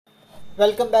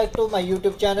Welcome back to my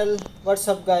YouTube channel. What's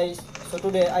up, guys? So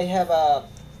today I have a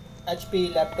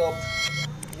HP laptop.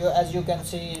 As you can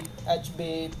see,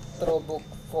 HP ProBook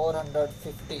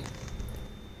 450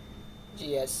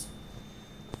 GS.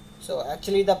 So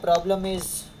actually the problem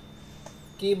is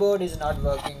keyboard is not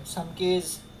working. Some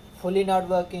keys fully not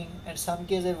working and some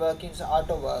keys are working so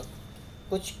auto work.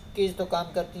 कुछ keys तो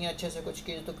काम करती हैं अच्छे से, कुछ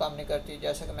keys तो काम नहीं करती,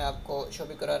 जैसा कि मैं आपको शो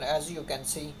भी करा रहा हूँ. As you can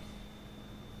see,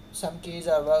 some keys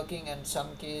are working and some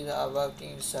keys are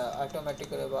working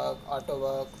automatically auto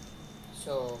work.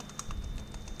 So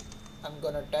I'm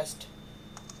gonna test.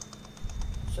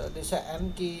 So this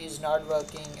M key is not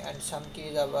working and some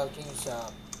keys are working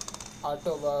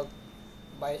auto work.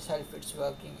 By itself it's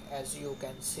working, as you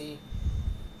can see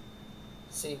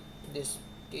this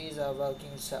keys are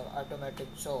working automatic.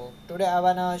 So today I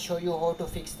wanna show you how to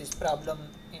fix this problem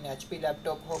in HP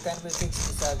laptop. How can we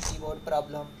fix this keyboard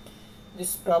problem?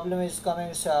 This problem is coming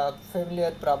as a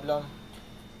familiar problem.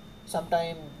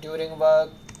 Sometime during work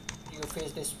you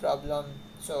face this problem.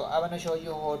 So I want to show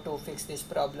you how to fix this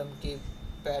problem,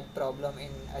 keypad problem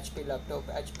in HP laptop.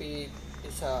 HP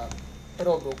is a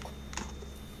ProBook.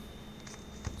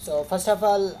 So first of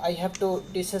all, I have to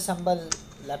disassemble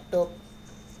laptop.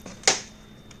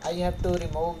 I have to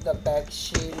remove the back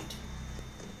shield.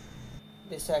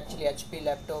 This is actually HP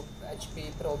laptop,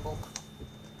 HP ProBook.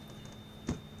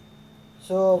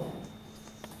 So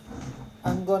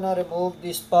I'm gonna remove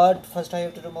this part. First I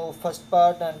have to remove first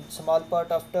part and small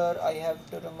part after I have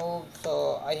to remove.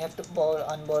 So I have to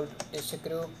unbolt this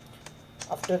screw.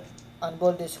 After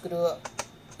unbolt this screw,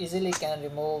 easily can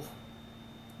remove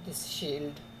this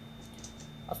shield.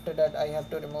 After that I have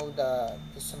to remove the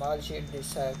small shield.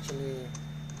 This actually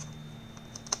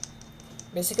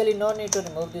basically no need to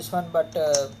remove this one, but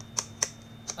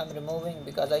I'm removing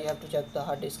because I have to check the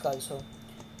hard disk also.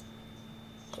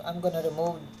 So I'm gonna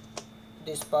remove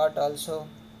this part also.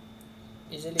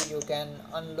 Easily you can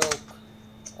unlock,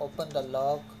 open the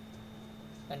lock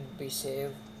and be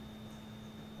safe.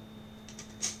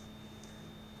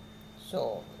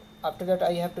 So after that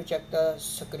I have to check the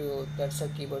screw. That's a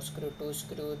keyboard screw, 2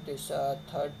 screw. This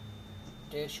third,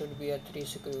 there should be a 3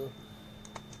 screw.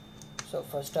 So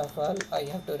first of all I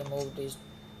have to remove these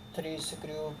 3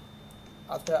 screw.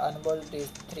 After unbolt these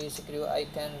 3 screw, I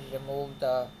can remove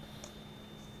the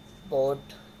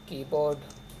keyboard.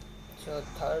 So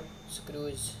third screw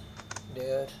is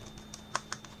there.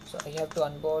 So I have to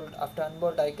unbolt. After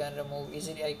unbolt I can remove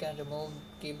easily. I can remove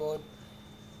keyboard.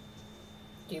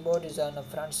 Keyboard is on the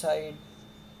front side,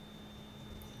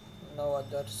 no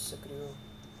other screw.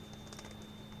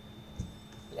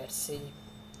 Let's see.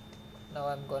 Now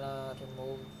I'm gonna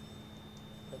remove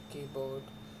the keyboard.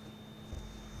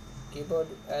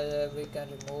 We can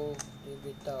remove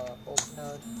with the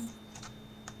opener.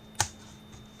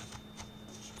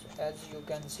 So as you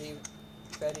can see,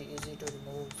 very easy to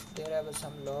remove. There are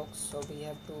some locks, so we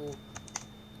have to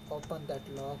open that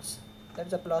locks.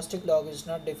 That's a plastic lock. It's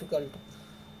not difficult,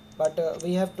 but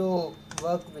we have to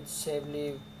work with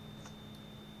safely.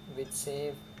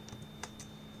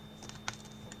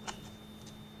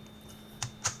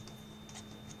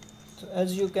 So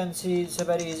as you can see, it's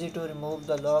very easy to remove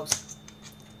the locks.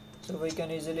 So we can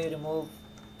easily remove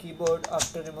keyboard.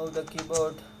 After remove the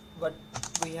keyboard, what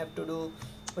we have to do?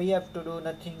 We have to do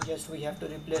nothing, just we have to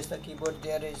replace the keyboard.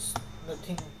 There is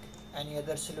nothing, any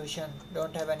other solution.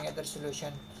 Don't have any other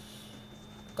solution.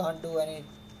 Can't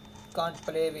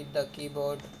play with the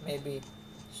keyboard maybe.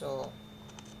 So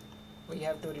we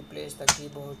have to replace the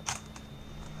keyboard.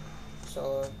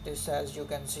 So this, as you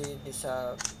can see, this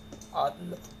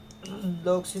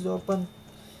locks is open.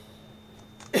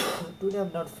 Today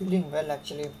I'm not feeling well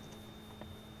actually.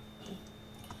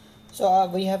 So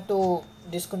we have to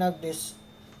disconnect this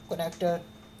connector.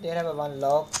 There have one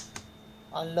lock.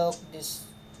 Unlock this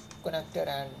connector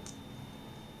and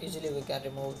easily we can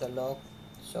remove the lock.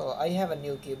 So I have a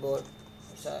new keyboard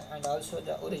and also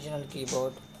the original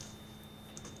keyboard.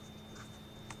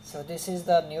 So this is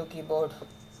the new keyboard.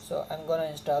 So I'm gonna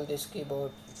install this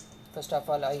keyboard. First of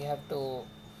all I have to,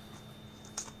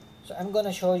 so I'm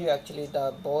gonna show you actually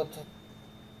the both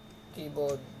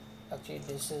keyboard. Actually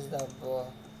this is the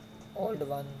old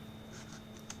one,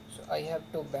 so I have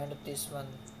to bend this one,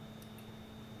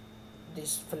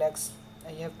 this flex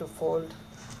I have to fold,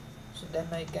 so then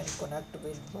I can connect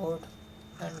with board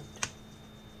and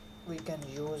we can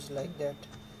use like that.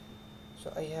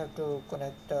 So I have to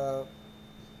connect the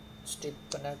stick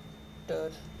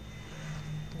connector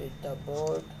with the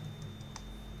board.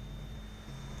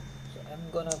 So I'm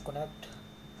gonna connect,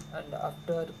 and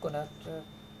after connector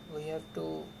we have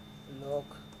to lock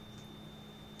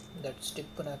that stick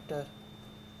connector.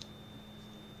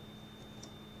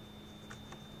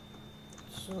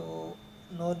 So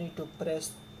no need to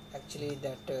press actually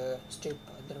that strip,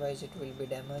 otherwise it will be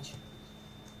damaged.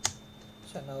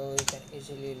 So now we can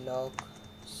easily lock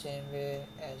same way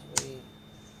as we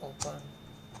open.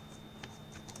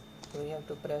 So we have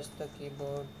to press the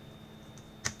keyboard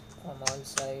from all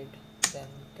side, then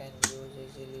can use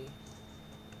easily.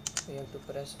 We have to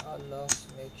press all locks,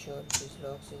 make sure these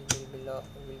locks will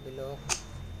be locked.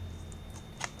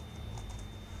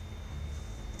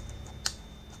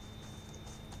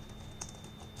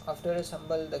 After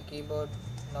assemble the keyboard,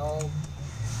 now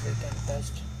we can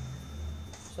test.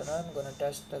 So now I'm gonna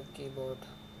test the keyboard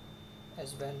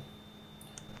as well.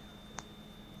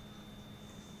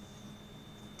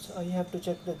 So I have to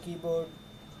check the keyboard.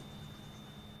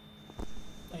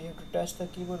 I have to test the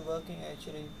keyboard working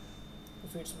actually.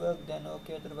 If it's worked then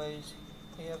okay, otherwise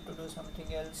I have to do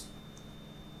something else.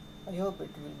 I hope it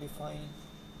will be fine.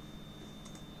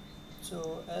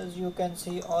 So as you can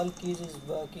see, all keys is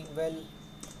working well,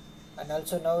 and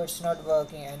also now it's not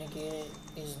working, any key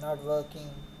is not working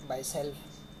by self,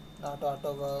 not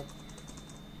auto work.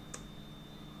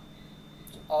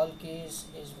 So all keys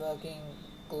is working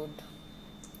good,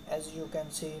 as you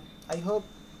can see. I hope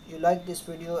you like this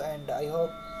video, and I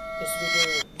hope this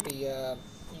video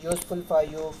will be useful for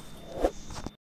you.